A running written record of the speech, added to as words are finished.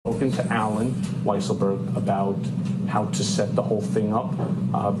spoken to Allen Weisselberg about how to set the whole thing up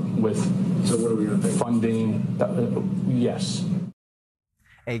with So what are we going to think? Funding. Yes.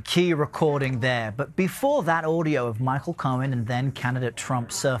 A key recording there. But before that audio of Michael Cohen and then candidate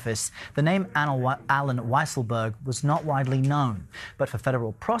Trump surfaced, the name Allen Weisselberg was not widely known. But for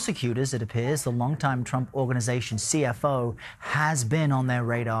federal prosecutors, it appears the longtime Trump Organization CFO has been on their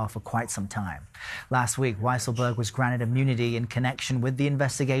radar for quite some time. Last week, Weisselberg was granted immunity in connection with the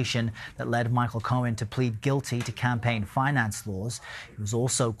investigation that led Michael Cohen to plead guilty to campaign finance laws. He was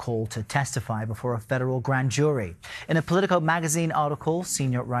also called to testify before a federal grand jury. In a Politico magazine article,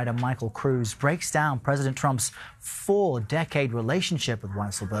 senior writer Michael Kruse breaks down President Trump's 4-decade relationship with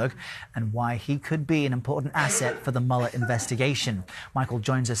Weisselberg and why he could be an important asset for the Mueller investigation. Michael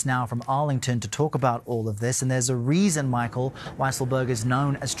joins us now from Arlington to talk about all of this. And there's a reason, Michael, Weisselberg is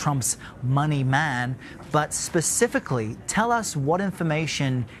known as Trump's money man. But specifically, tell us what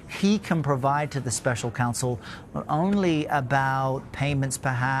information he can provide to the special counsel, not only about payments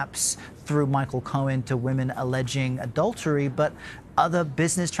perhaps through Michael Cohen to women alleging adultery, but other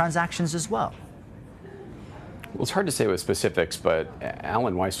business transactions as well. Well, it's hard to say with specifics, but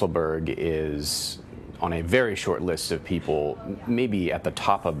Allen Weisselberg is on a very short list of people, maybe at the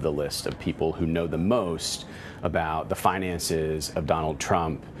top of the list of people who know the most about the finances of Donald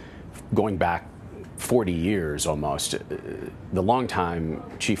Trump going back 40 years almost. The longtime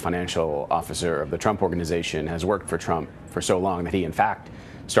chief financial officer of the Trump Organization has worked for Trump for so long that he, in fact,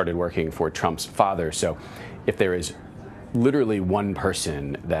 started working for Trump's father. So if there is literally one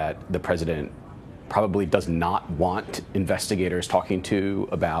person that the president probably does not want investigators talking to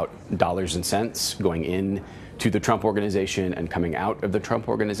about dollars and cents going in to the Trump Organization and coming out of the Trump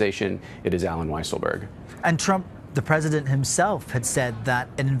Organization, it is Allen Weisselberg. And Trump, the president himself, had said that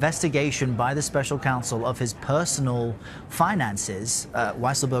an investigation by the special counsel of his personal finances,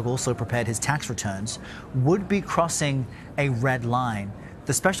 Weisselberg also prepared his tax returns, would be crossing a red line.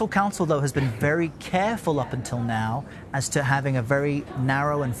 The special counsel, though, has been very careful up until now as to having a very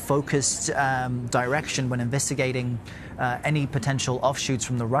narrow and focused direction when investigating any potential offshoots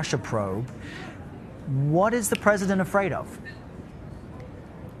from the Russia probe. What is the president afraid of?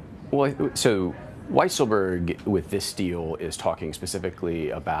 Well, so Weisselberg, with this deal, is talking specifically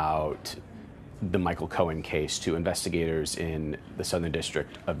about the Michael Cohen case to investigators in the Southern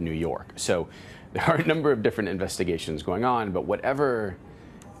District of New York. So there are a number of different investigations going on, but whatever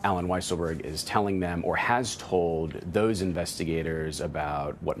Allen Weisselberg is telling them or has told those investigators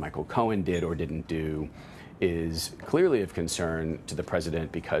about what Michael Cohen did or didn't do is clearly of concern to the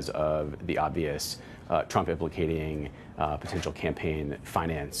president because of the obvious Trump implicating potential campaign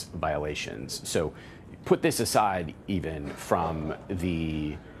finance violations. So put this aside even from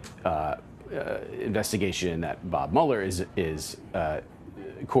the investigation that Bob Mueller is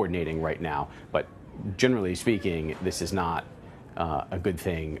coordinating right now, but generally speaking, this is not a good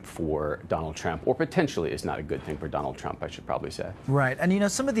thing for Donald Trump, or potentially is not a good thing for Donald Trump, I should probably say. Right. And, you know,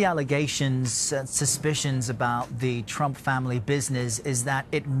 some of the allegations and suspicions about the Trump family business is that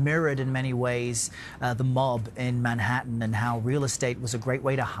it mirrored in many ways the mob in Manhattan, and how real estate was a great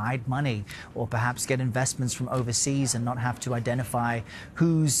way to hide money or perhaps get investments from overseas and not have to identify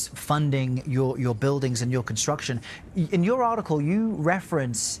who's funding your buildings and your construction. In your article, you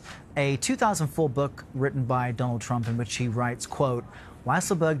reference a 2004 book written by Donald Trump in which he writes, quote,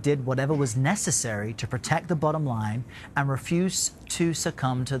 Weisselberg did whatever was necessary to protect the bottom line and refused to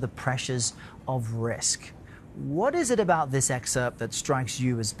succumb to the pressures of risk. What is it about this excerpt that strikes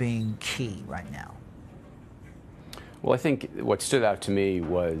you as being key right now? Well, I think what stood out to me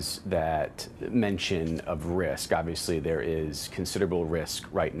was that mention of risk. Obviously, there is considerable risk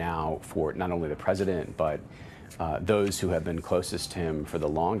right now for not only the president, but those who have been closest to him for the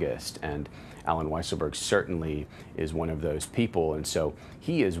longest. And Allen Weisselberg certainly is one of those people. And so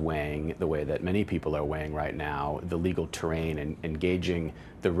he is weighing, the way that many people are weighing right now, the legal terrain and engaging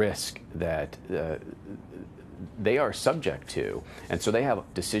the risk that they are subject to. And so they have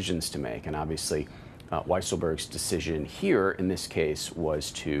decisions to make. And obviously, Weisselberg's decision here in this case was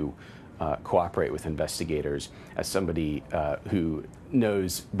to cooperate with investigators. As somebody who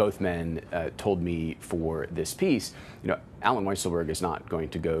knows both men told me for this piece, you know, Allen Weisselberg is not going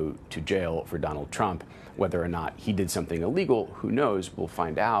to go to jail for Donald Trump. Whether or not he did something illegal, who knows? We'll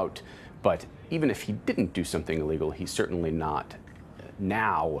find out. But even if he didn't do something illegal, he's certainly not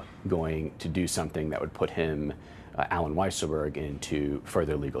now going to do something that would put him Allen Weisselberg into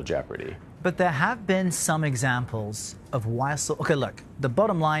further legal jeopardy. But there have been some examples of Weisselberg. Okay, look, the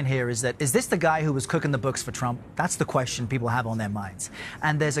bottom line here is that, is this the guy who was cooking the books for Trump? That's the question people have on their minds.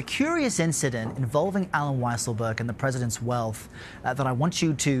 And there's a curious incident involving Allen Weisselberg and the president's wealth that I want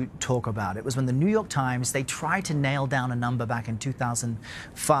you to talk about. It was when the New York Times, they tried to nail down a number back in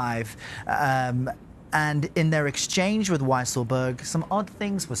 2005. And in their exchange with Weisselberg, some odd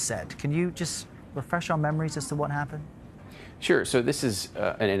things were said. Can you just refresh our memories as to what happened? Sure. So this is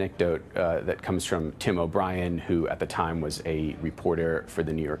an anecdote that comes from Tim O'Brien, who at the time was a reporter for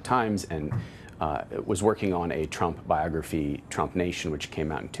the New York Times and was working on a Trump biography, Trump Nation, which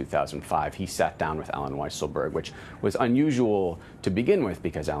came out in 2005. He sat down with Allen Weisselberg, which was unusual to begin with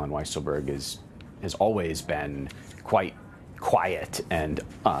because Allen Weisselberg has always been quite quiet and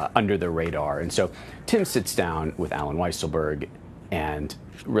under the radar. And so Tim sits down with Allen Weisselberg and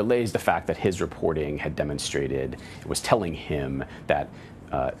relays the fact that his reporting had demonstrated, it was telling him that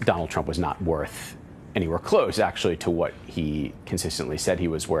Donald Trump was not worth anywhere close, actually, to what he consistently said he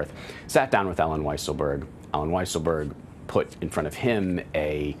was worth. Sat down with Allen Weisselberg. Allen Weisselberg put in front of him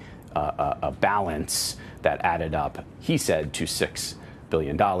a balance that added up, he said, to $6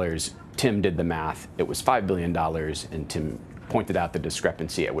 billion. Tim did the math. It was $5 billion, and Tim pointed out the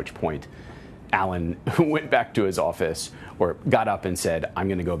discrepancy, at which point Allen went back to his office or got up and said, I'm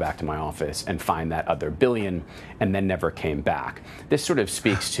going to go back to my office and find that other billion, and then never came back. This sort of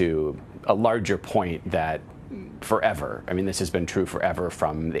speaks to a larger point that forever, I mean, this has been true forever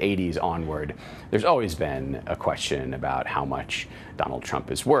from the 80s onward. There's always been a question about how much Donald Trump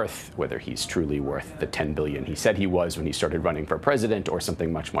is worth, whether he's truly worth the $10 billion he said he was when he started running for president or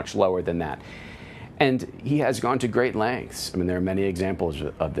something much, much lower than that. And he has gone to great lengths. I mean, there are many examples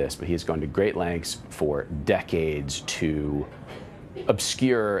of this, but he has gone to great lengths for decades to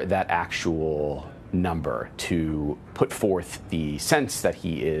obscure that actual number, to put forth the sense that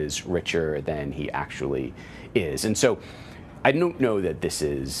he is richer than he actually is. And so I don't know that this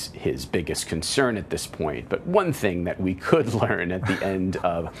is his biggest concern at this point, but one thing that we could learn at the end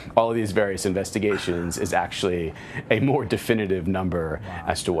of all of these various investigations is actually a more definitive number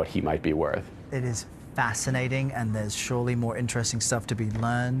as to what he might be worth. It is fascinating, and there's surely more interesting stuff to be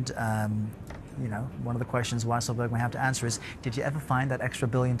learned. You know, one of the questions Weisselberg may have to answer is, did you ever find that extra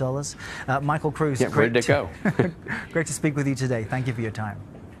 $1 billion? Michael Kruse, yeah, where did it go? Great to speak with you today. Thank you for your time.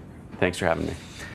 Thanks for having me.